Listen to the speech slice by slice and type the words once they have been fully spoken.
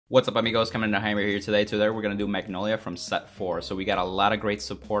What's up, amigos? Coming to Hammer here today. Today we're going to do Magnolia from set 4. So we got a lot of great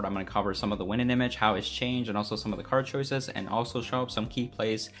support. I'm going to cover some of the winning image, how it's changed, and also some of the card choices, and also show up some key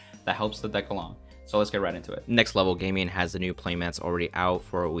plays that helps the deck along. So let's get right into it. Next Level Gaming has the new playmats already out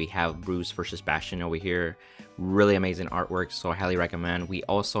for we have Bruce versus Bastion over here. Really amazing artwork, so I highly recommend. We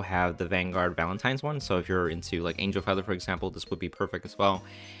also have the Vanguard Valentine's one, so if you're into like Angel Feather, for example, this would be perfect as well.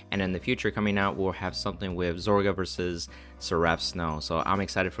 And in the future coming out, we'll have something with Zorga versus Seraph Snow, so I'm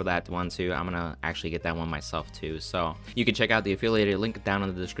excited for that one too. I'm gonna actually get that one myself too, so you can check out the affiliated link down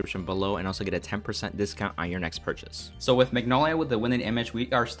in the description below and also get a 10% discount on your next purchase. So with Magnolia, with the winning image,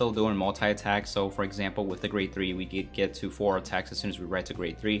 we are still doing multi-attack. So for example, with the grade 3, we get to 4 attacks as soon as we write to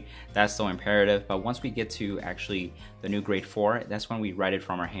grade 3. That's still imperative, but once we get to actually the new grade 4, that's when we write it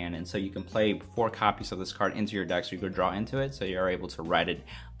from our hand. And so you can play 4 copies of this card into your deck, so you could draw into it, so you're able to write it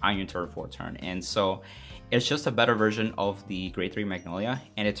on your turn 4 turn. And so it's just a better version of the grade 3 Magnolia,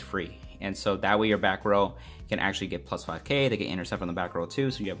 and it's free. And so that way your back row can actually get plus 5k. They get intercept from the back row too,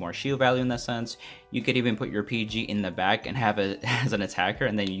 so you have more shield value in that sense. You could even put your PG in the back and have it as an attacker,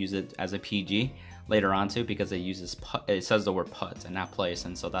 and then use it as a PG later on too, because it says the word put and not place,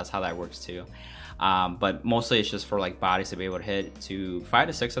 and so that's how that works too. But mostly it's just for like bodies to be able to hit to 5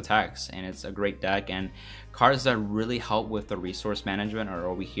 to 6 attacks, and it's a great deck. And cards that really help with the resource management are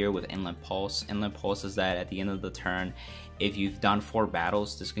over here with Inland Pulse. Inland Pulse is that at the end of the turn, if you've done 4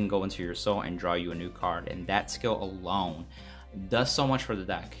 battles, this can go into your soul and draw you a new card, and that skill alone does so much for the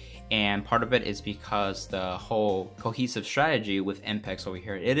deck. And part of it is because the whole cohesive strategy with Impex over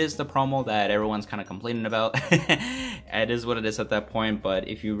here, it is the promo that everyone's kind of complaining about. It is what it is at that point, but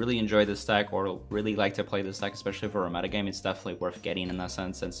if you really enjoy this deck or really like to play this deck, especially for a metagame, it's definitely worth getting in that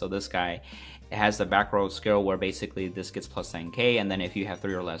sense. And so this guy has the back row skill where basically this gets plus 10k, and then if you have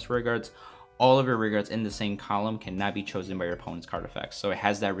 3 or less rearguards, all of your rearguards in the same column cannot be chosen by your opponent's card effects. So it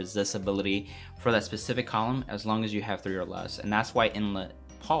has that resistibility for that specific column as long as you have 3 or less. And that's why Inlet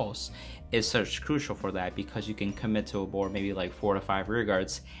Pulse is such crucial for that, because you can commit to a board maybe like 4 to 5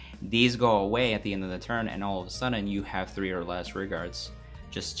 rearguards. These go away at the end of the turn, and all of a sudden you have 3 or less rearguards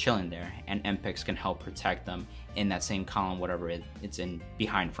just chilling there, and MPEX can help protect them in that same column, whatever it's in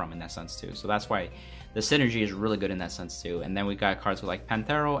behind from in that sense too. So that's why the synergy is really good in that sense too. And then we got cards with like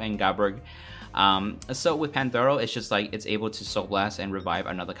Panthero and Gaberg. So with Panthero, it's just like it's able to Soul Blast and revive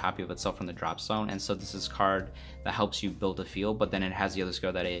another copy of itself from the drop zone, and so this is a card that helps you build a field. But then it has the other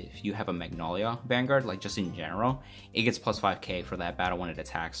skill that if you have a Magnolia Vanguard, like just in general, it gets plus 5k for that battle when it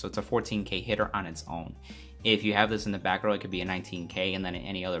attacks, so it's a 14k hitter on its own. If you have this in the back row, it could be a 19k, and then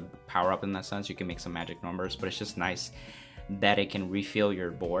any other power up in that sense, you can make some magic numbers. But it's just nice that it can refill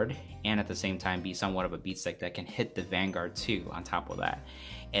your board and at the same time be somewhat of a beat stick that can hit the Vanguard too on top of that.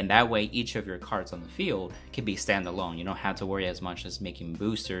 And that way each of your cards on the field can be standalone. You don't have to worry as much as making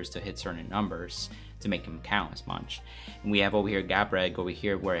boosters to hit certain numbers to make them count as much. And we have over here Gabreg over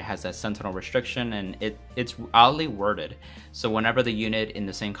here where it has that sentinel restriction, and it's oddly worded. So whenever the unit in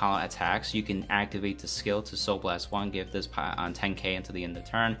the same column attacks, you can activate the skill to Soul Blast 1, give this on 10k until the end of the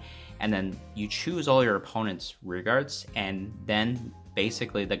turn, and then you choose all your opponent's rearguards, and then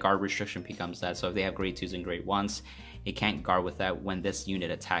basically the guard restriction becomes that. So if they have grade 2s and grade 1s, it can't guard with that when this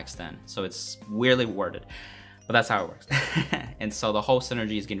unit attacks then. So it's weirdly worded, but that's how it works. And so the whole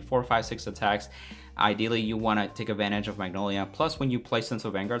synergy is getting 4, 5, 6 attacks. Ideally, you want to take advantage of Magnolia. Plus, when you place into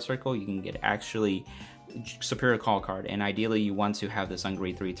a Vanguard circle, you can get actually superior call card, and ideally you want to have this on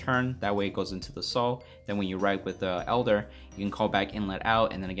grade 3 turn. That way it goes into the soul. Then when you write with the Elder, you can call back Inlet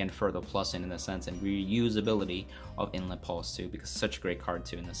out, and then again further plus in the sense, and reusability of Inlet Pulse too, because it's such a great card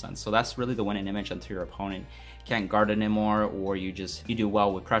too in the sense. So that's really the winning image until your opponent can't guard it anymore, or you do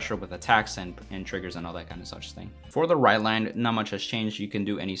well with pressure with attacks and triggers and all that kind of such thing. For the right line, not much has changed. You can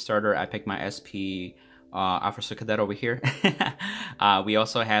do any starter. I picked my SP Officer Cadet over here. We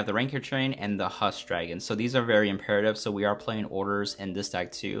also have the Rancor Train and the Husk Dragon. So these are very imperative. So we are playing Orders in this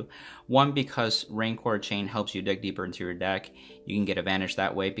deck too. One, because Rancor Chain helps you dig deeper into your deck. You can get advantage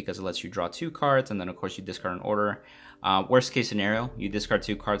that way because it lets you draw 2 cards, and then of course you discard an Order. Worst case scenario, you discard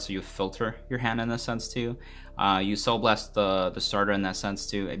 2 cards, so you filter your hand in that sense too. You Soul Blast the starter in that sense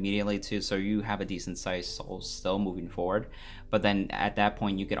too immediately too, so you have a decent size soul still moving forward. But then at that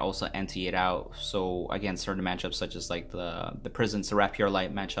point you can also empty it out. So again, certain matchups such as like the Prison Seraph Pure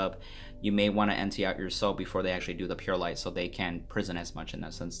Light matchup, you may want to empty out your soul before they actually do the pure light, so they can prison as much in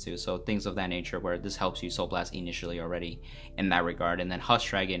that sense too. So things of that nature, where this helps you soul blast initially already in that regard. And then Hush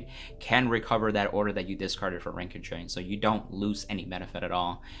Dragon can recover that order that you discarded for Rank Chain, so you don't lose any benefit at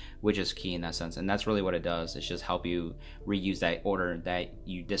all, which is key in that sense. And that's really what it does. It's just help you reuse that order that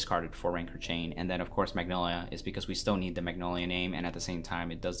you discarded for Rank Chain. And then of course Magnolia is because we still need the Magnolia name, and at the same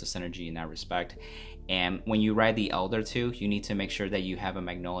time it does the synergy in that respect. And when you ride the Elder too, you need to make sure that you have a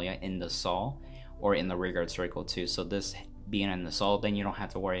Magnolia in the Soul or in the rearguard circle too. So this being in the Soul, then you don't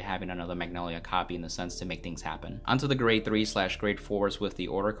have to worry having another Magnolia copy in the sense to make things happen. Onto the grade 3/grade 4s with the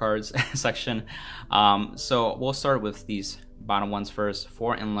order cards section. So we'll start with these bottom ones first.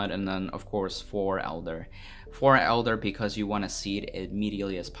 4 Inlet, and then of course 4 Elder. 4 Elder because you want to see it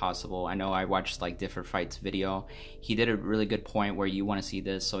immediately as possible. I know I watched like different fights video. He did a really good point where you want to see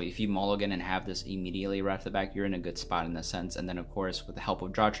this. So if you mulligan and have this immediately right off the back, you're in a good spot in that sense. And then of course with the help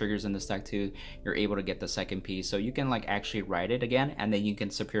of draw triggers in this deck too, you're able to get the second piece. So you can like actually write it again, and then you can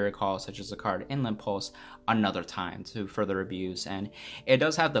superior call such as the card Inland Pulse another time to further abuse. And it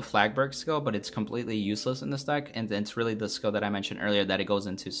does have the Flagberg skill, but it's completely useless in this deck. And it's really the skill that I mentioned earlier that it goes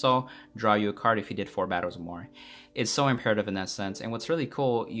into Soul, draw you a card if you did 4 battles or more. It's so imperative in that sense. And what's really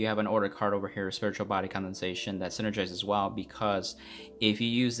cool, you have an order card over here, Spiritual Body Condensation, that synergizes as well, because if you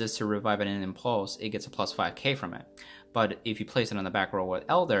use this to revive it in Impulse, it gets a plus 5k from it. But if you place it on the back row with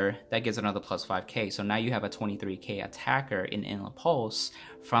Elder, that gets another plus 5k. So now you have a 23k attacker in Impulse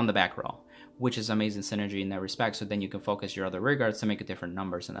from the back row, which is amazing synergy in that respect. So then you can focus your other rearguards to make it different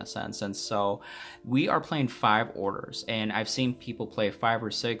numbers in that sense. And so we are playing 5 orders, and I've seen people play 5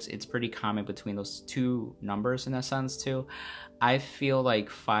 or 6. It's pretty common between those 2 numbers in that sense too. I feel like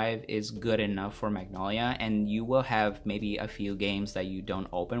 5 is good enough for Magnolia, and you will have maybe a few games that you don't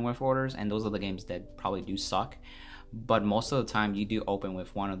open with orders, and those are the games that probably do suck. But most of the time you do open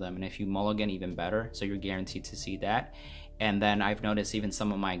with one of them, and if you mulligan, even better, so you're guaranteed to see that. And then I've noticed even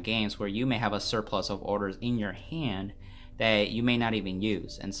some of my games where you may have a surplus of orders in your hand that you may not even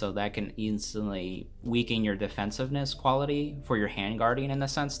use, and so that can instantly weaken your defensiveness quality for your hand guarding in the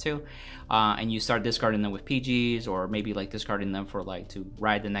sense too. And you start discarding them with PGs, or maybe like discarding them for like to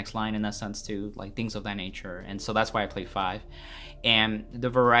ride the next line in that sense too, like things of that nature. And so that's why I play 5. And the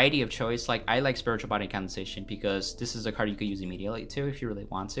variety of choice, like I like Spiritual Body Condensation because this is a card you could use immediately too if you really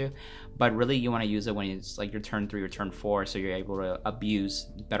want to, but really you want to use it when it's like your turn 3 or turn 4, so you're able to abuse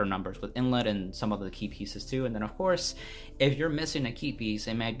better numbers with Inlet and some of the key pieces too. And then of course if you're missing a key piece,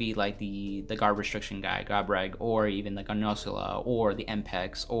 it might be like the guard restriction guy, Gobreg, or even like a Nosula, or the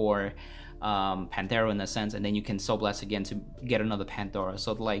Mpex, or Panthero in a sense, and then you can Soul Blast again to get another Panthera.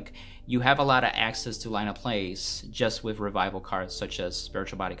 So like you have a lot of access to line of plays just with revival cards such as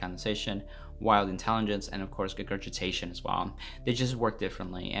Spiritual Body Condensation, Wild Intelligence, and of course Regurgitation as well. They just work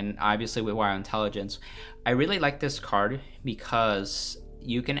differently. And obviously with Wild Intelligence, I really like this card because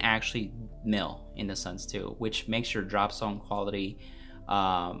you can actually mill in the sense too, which makes your drop zone quality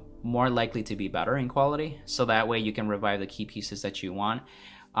more likely to be better in quality, so that way you can revive the key pieces that you want.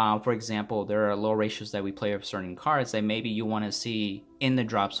 For example, there are low ratios that we play of certain cards that maybe you want to see in the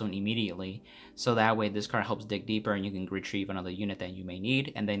drop zone immediately, so that way this card helps dig deeper and you can retrieve another unit that you may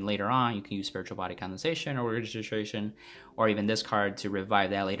need, and then later on you can use Spiritual Body Condensation or Registration, or even this card to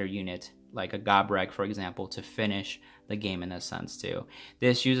revive that later unit, like a Gobreg for example, to finish the game in a sense too.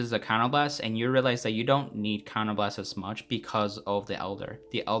 This uses a Counterblast, and you realize that you don't need Counterblast as much because of the Elder.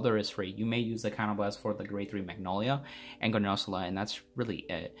 The Elder is free. You may use the Counterblast for the grade 3 Magnolia and Nosula, and that's really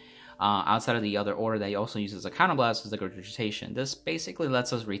it. Outside of the other order that also uses a Counterblast is the Regurgitation. This basically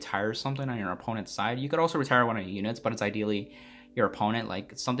lets us retire something on your opponent's side. You could also retire one of your units, but it's ideally your opponent.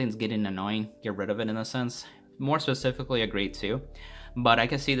 Like something's getting annoying, get rid of it in a sense. More specifically a grade 2. But I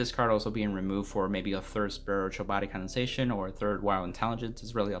can see this card also being removed for maybe a 3rd Spiritual Body Condensation or a 3rd Wild Intelligence.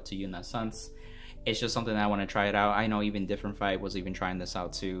 It's really up to you in that sense. It's just something that I want to try it out. I know even Different Fight was even trying this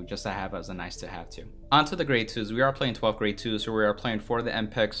out too, just to have as a nice to have too. On to the grade 2s. We are playing 12 grade 2s, so we are playing 4 of the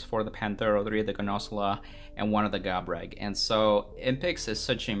Mpex, 4 of the Panthero, 3 of the Nosula, and 1 of the Gobreg. And so Mpex is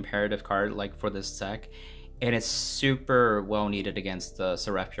such an imperative card like for this deck, and it's super well needed against the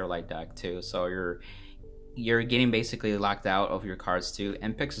Seraph Pure Light deck too. So you're getting basically locked out of your cards too.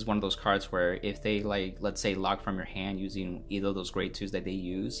 Mpex is one of those cards where if they like, let's say, lock from your hand using either of those grade 2s that they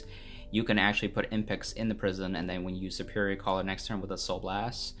use, you can actually put Mpex in the prison, and then when you superior call it next turn with a Soul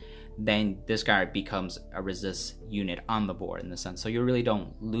Blast, then this guy becomes a resist unit on the board in the sense. So you really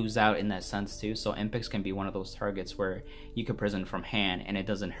don't lose out in that sense too. So Mpex can be one of those targets where you can prison from hand and it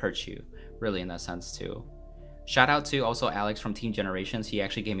doesn't hurt you really in that sense too. Shout out to also Alex from Team Generations. He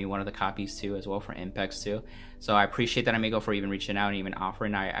actually gave me one of the copies too as well for Impex too. So I appreciate that, amigo, for even reaching out and even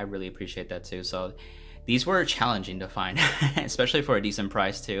offering. I really appreciate that too. So these were challenging to find, especially for a decent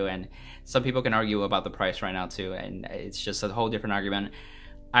price too. And some people can argue about the price right now too, and it's just a whole different argument.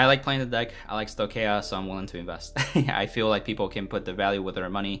 I like playing the deck, I like Stoicheia, so I'm willing to invest. I feel like people can put the value with their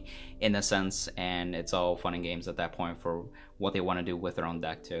money in a sense, and it's all fun and games at that point for what they want to do with their own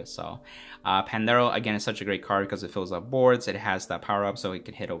deck too. So Pandero, again, is such a great card because it fills up boards. It has that power up so it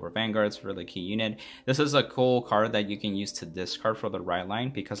can hit over Vanguards, really key unit. This is a cool card that you can use to discard for the right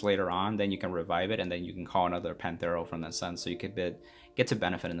line, because later on then you can revive it and then you can call another Panthero from that sense, so you could get to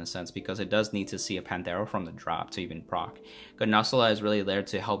benefit in the sense, because it does need to see a Panthero from the drop to even proc. Gunnosula is really there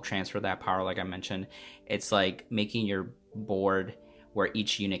to help transfer that power, like I mentioned. It's like making your board where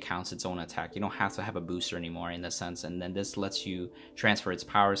each unit counts its own attack. You don't have to have a booster anymore in the sense, and then this lets you transfer its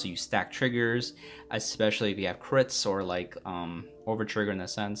power, so you stack triggers, especially if you have crits or like over trigger in the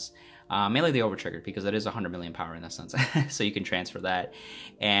sense. Mainly the over trigger, because it is 100 million power in that sense. So you can transfer that,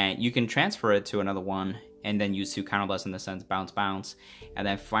 and you can transfer it to another one and then use 2 counterless in the sense, bounce, and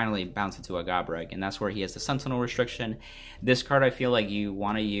then finally bounce it to a Gobreg, and that's where he has the Sentinel restriction. This card I feel like you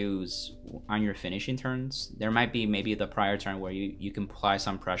want to use on your finishing turns. There might be maybe the prior turn where you can apply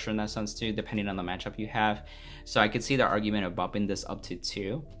some pressure in that sense too, depending on the matchup you have. So I could see the argument of bumping this up to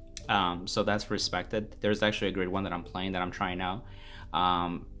 2. So that's respected. There's actually a grade 1 that I'm playing that I'm trying out.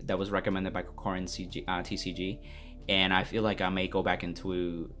 That was recommended by Kokoro and TCG, and I feel like I may go back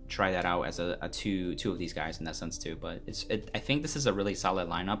into try that out as a two of these guys in that sense too. But I think this is a really solid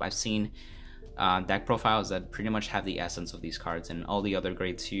lineup. I've seen deck profiles that pretty much have the essence of these cards, and all the other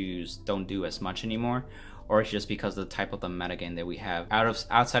grade 2s don't do as much anymore, or it's just because of the type of the metagame that we have.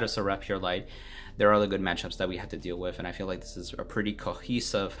 Outside of Seraph Pure Light, there are other good matchups that we have to deal with, and I feel like this is a pretty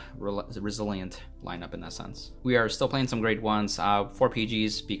cohesive, resilient lineup in that sense. We are still playing some grade 1s, 4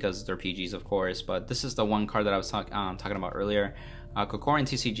 PGs because they're PGs of course, but this is the one card that I was talking about earlier. Kokoro and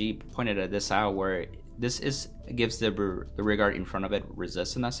TCG pointed at this out, where this gives the rear guard in front of it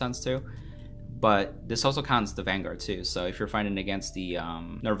resist in that sense too. But this also counts the Vanguard too, so if you're fighting against the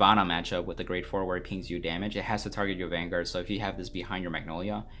Nirvana matchup with the grade 4 where it pings you damage, it has to target your Vanguard. So if you have this behind your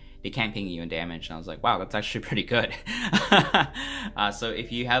Magnolia, they can't ping you in damage, and I was like, wow, that's actually pretty good. So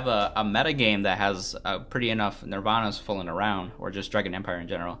if you have a meta game that has pretty enough Nirvanas fooling around, or just Dragon Empire in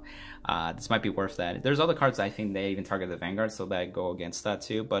general, this might be worth that. There's other cards that I think they even target the Vanguard, so that go against that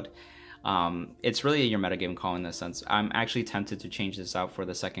too, but it's really your metagame call in this sense. I'm actually tempted to change this out for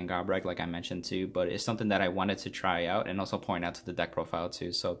the second Gobreg, like I mentioned too, but it's something that I wanted to try out and also point out to the deck profile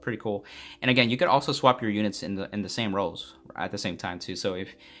too, so pretty cool. And again, you could also swap your units in the same rows at the same time too, so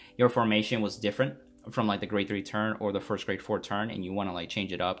if your formation was different from like the grade 3 turn or the first grade 4 turn, and you want to like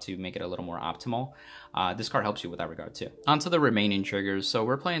change it up to make it a little more optimal, this card helps you with that regard too. On to the remaining triggers. So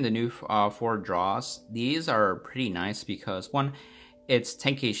we're playing the new 4 draws. These are pretty nice because, one, it's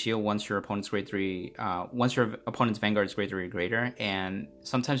 10k shield once your opponent's grade 3, once your opponent's Vanguard is grade 3 or greater, and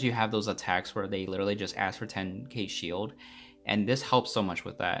sometimes you have those attacks where they literally just ask for 10k shield, and this helps so much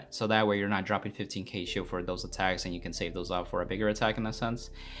with that. So that way you're not dropping 15k shield for those attacks, and you can save those up for a bigger attack in that sense.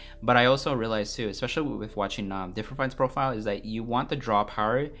 But I also realized too, especially with watching Different Fights profile, is that you want the draw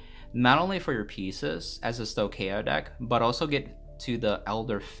power not only for your pieces as a Stoicheia deck, but also get to the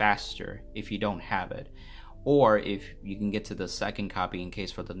Elder faster if you don't have it, or if you can get to the second copy in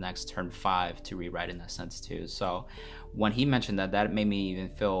case for the next turn 5 to rewrite in that sense too. So when he mentioned that, that made me even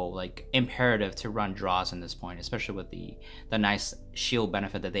feel like imperative to run draws in this point, especially with the nice shield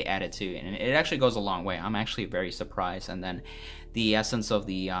benefit that they added to, and it actually goes a long way. I'm actually very surprised. And then the essence of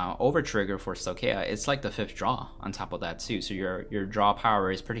the over trigger for Stoicheia, it's like the 5th draw on top of that too, so your draw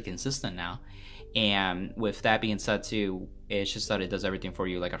power is pretty consistent now. And with that being said too, it's just that it does everything for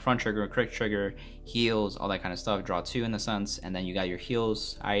you, like a front trigger, a crit trigger, heals, all that kind of stuff. Draw 2 in the sense, and then you got your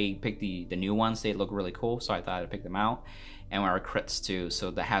heals. I picked the new ones. They look really cool, so I thought I'd pick them out. And our crits too,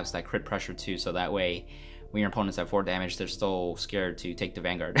 so that has that crit pressure too, so that way when your opponent's at 4 damage, they're still scared to take the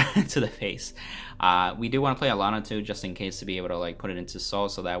Vanguard to the face. We do want to play Alana too, just in case, to be able to like put it into Soul,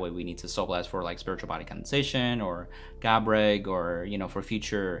 so that way we need to Soul Blast for like Spiritual Body Condensation or Gobreg, or for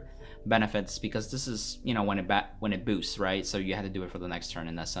future benefits, because this is when it boosts, right? So you have to do it for the next turn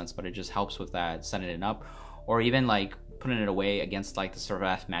in that sense, but it just helps with that, setting it up, or even like putting it away against like the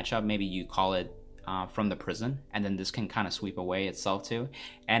Seraph matchup. Maybe you call it from the prison, and then this can kind of sweep away itself too,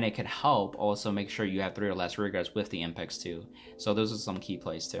 and it can help also make sure you have 3 or less rearguards with the Impex too. So those are some key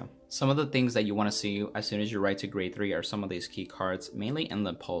plays too. Some of the things that you want to see as soon as you write to grade 3 are some of these key cards, mainly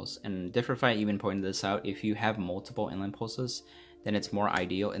Inland Pulse, and Different Fight even pointed this out. If you have multiple Inland Pulses, then it's more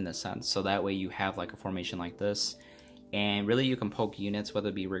ideal in the sense. So that way you have like a formation like this, and really you can poke units, whether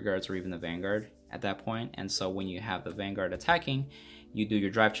it be rearguards or even the Vanguard at that point. And so when you have the Vanguard attacking, you do your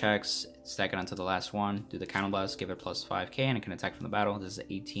drive checks, stack it onto the last one, do the counterblast, give it plus 5k, and it can attack from the battle. This is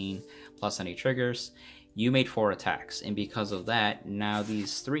 18 plus any triggers. You made 4 attacks, and because of that, now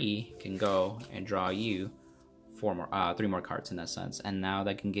these 3 can go and draw you 3 more cards in that sense. And now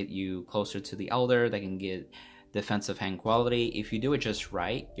that can get you closer to the Elder, that can get defensive hand quality. If you do it just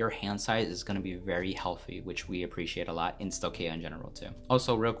right, your hand size is going to be very healthy, which we appreciate a lot in Stoicheia in general too.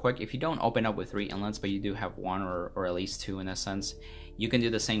 Also, real quick, if you don't open up with 3 inlets, but you do have 1 or at least 2 in that sense, you can do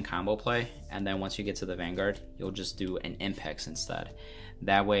the same combo play, and then once you get to the Vanguard, you'll just do an Impex instead.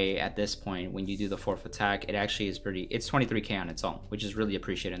 That way, at this point, when you do the 4th attack, it actually is it's 23k on its own, which is really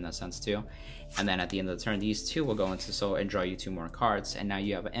appreciated in that sense too. And then at the end of the turn, these 2 will go into soul and draw you 2 more cards, and now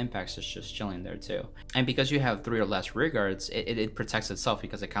you have an Impex that's just chilling there too. And because you have 3 or less rearguards, it protects itself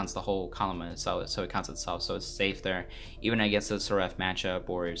because it counts the whole column in itself, so it counts itself, so it's safe there. Even against the Seraph matchup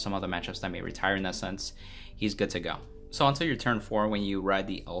or some other matchups that may retire in that sense, he's good to go. So until your turn 4, when you ride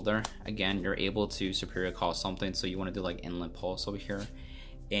the Elder, again, you're able to superior call something, so you want to do like Inlet Pulse over here.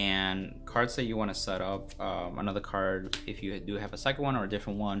 And cards that you want to set up, another card, if you do have a second one or a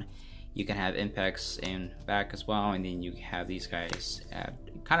different one, you can have Impex in back as well, and then you have these guys at,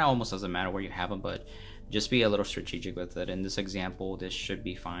 kind of almost doesn't matter where you have them, but just be a little strategic with it. In this example, this should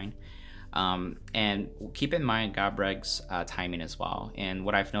be fine. And keep in mind Gobreg's timing as well. And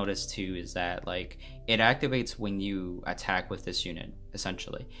what I've noticed too is that like it activates when you attack with this unit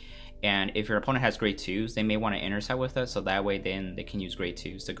essentially. And if your opponent has grade 2s, they may want to intercept with it, so that way then they can use grade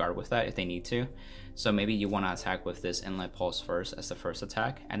 2s to guard with that if they need to. So maybe you want to attack with this Inlet Pulse first as the first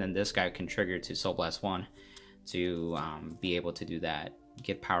attack, and then this guy can trigger to Soul Blast 1 to be able to do that.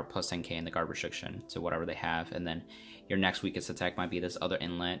 Get power plus 10k in the guard restriction to whatever they have, and then your next weakest attack might be this other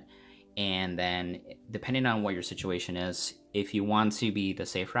inlet. And then depending on what your situation is, if you want to be the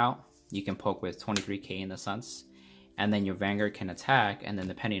safe route, you can poke with 23k in the sense. And then your Vanguard can attack, and then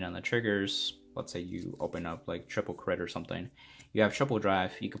depending on the triggers, let's say you open up like triple crit or something, you have triple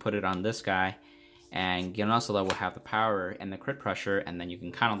drive, you can put it on this guy, and Gnosala will have the power and the crit pressure, and then you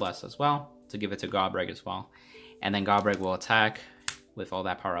can counterblast as well to give it to Gobreg as well. And then Gobreg will attack with all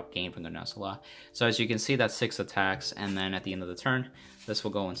that power up gain from Gnosala. So as you can see, that's 6 attacks, and then at the end of the turn, this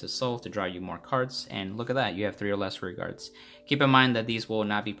will go into Soul to draw you more cards, and look at that, you have 3 or less rearguards. Keep in mind that these will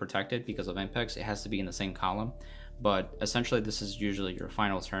not be protected because of Impex, it has to be in the same column. But essentially, this is usually your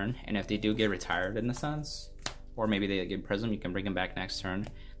final turn, and if they do get retired in a sense, or maybe they get Prism, you can bring them back next turn,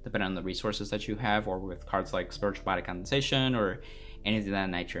 depending on the resources that you have, or with cards like Spiritual Body Condensation, or anything of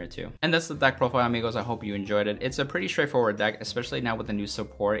that nature too. And that's the deck profile, amigos. I hope you enjoyed it. It's a pretty straightforward deck, especially now with the new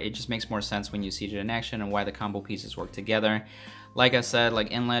support. It just makes more sense when you see it in action and why the combo pieces work together. Like I said,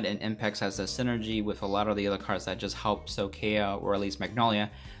 like Inlet and Impex has a synergy with a lot of the other cards that just help Stoicheia, or at least Magnolia,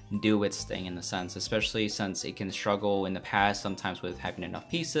 do its thing in the sense, especially since it can struggle in the past sometimes with having enough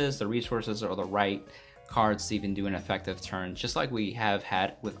pieces, the resources, or the right cards to even do an effective turn, just like we have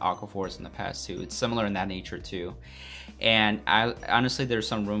had with Aquaforce in the past too. It's similar in that nature too. And honestly, there's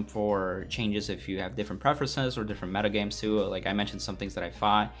some room for changes if you have different preferences or different metagames too. Like I mentioned, some things that I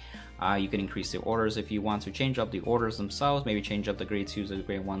fought. You can increase the orders if you want to change up the orders themselves, maybe change up the grade 2s or the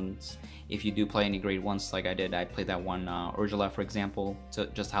grade 1s. If you do play any grade 1s like I did, I played that one Ursula, for example, to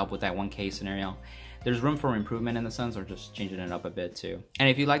just help with that 1k scenario. There's room for improvement in the sense, or just changing it up a bit too. And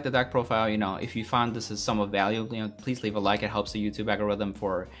if you like the deck profile, you know, if you found this is some of value, you know, please leave a like. It helps the YouTube algorithm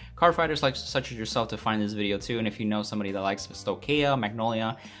for card fighters like such as yourself to find this video too. And if you know somebody that likes Stoicheia,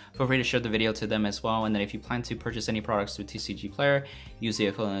 Magnolia, feel free to share the video to them as well. And then if you plan to purchase any products through TCG Player, use the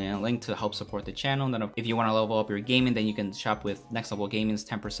affiliate link to help support the channel. And then if you want to level up your gaming, then you can shop with Next Level Gaming's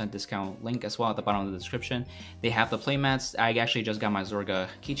 10% discount link as well at the bottom of the description. They have the playmats. I actually just got my Zorga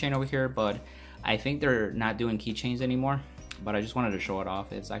keychain over here, but I think they're not doing keychains anymore, but I just wanted to show it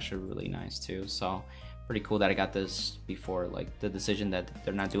off. It's actually really nice too. So pretty cool that I got this before like the decision that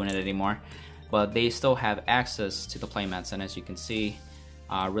they're not doing it anymore. But they still have access to the playmats, and as you can see,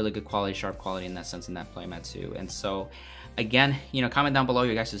 really good quality, sharp quality in that sense in that playmat too. And so again, you know, comment down below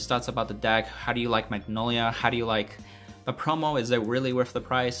your guys' thoughts about the deck. How do you like Magnolia? How do you like the promo? Is it really worth the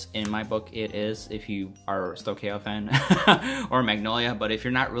price? In my book, it is, if you are a Stoicheia fan or Magnolia. But if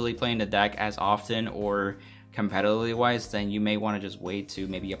you're not really playing the deck as often or competitively wise, then you may want to just wait to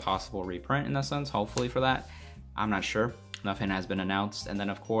maybe a possible reprint in a sense, hopefully for that. I'm not sure. Nothing has been announced. And then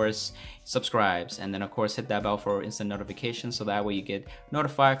of course, subscribes, and then of course hit that bell for instant notifications so that way you get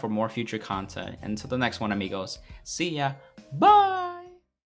notified for more future content. And until the next one, amigos, see ya, bye!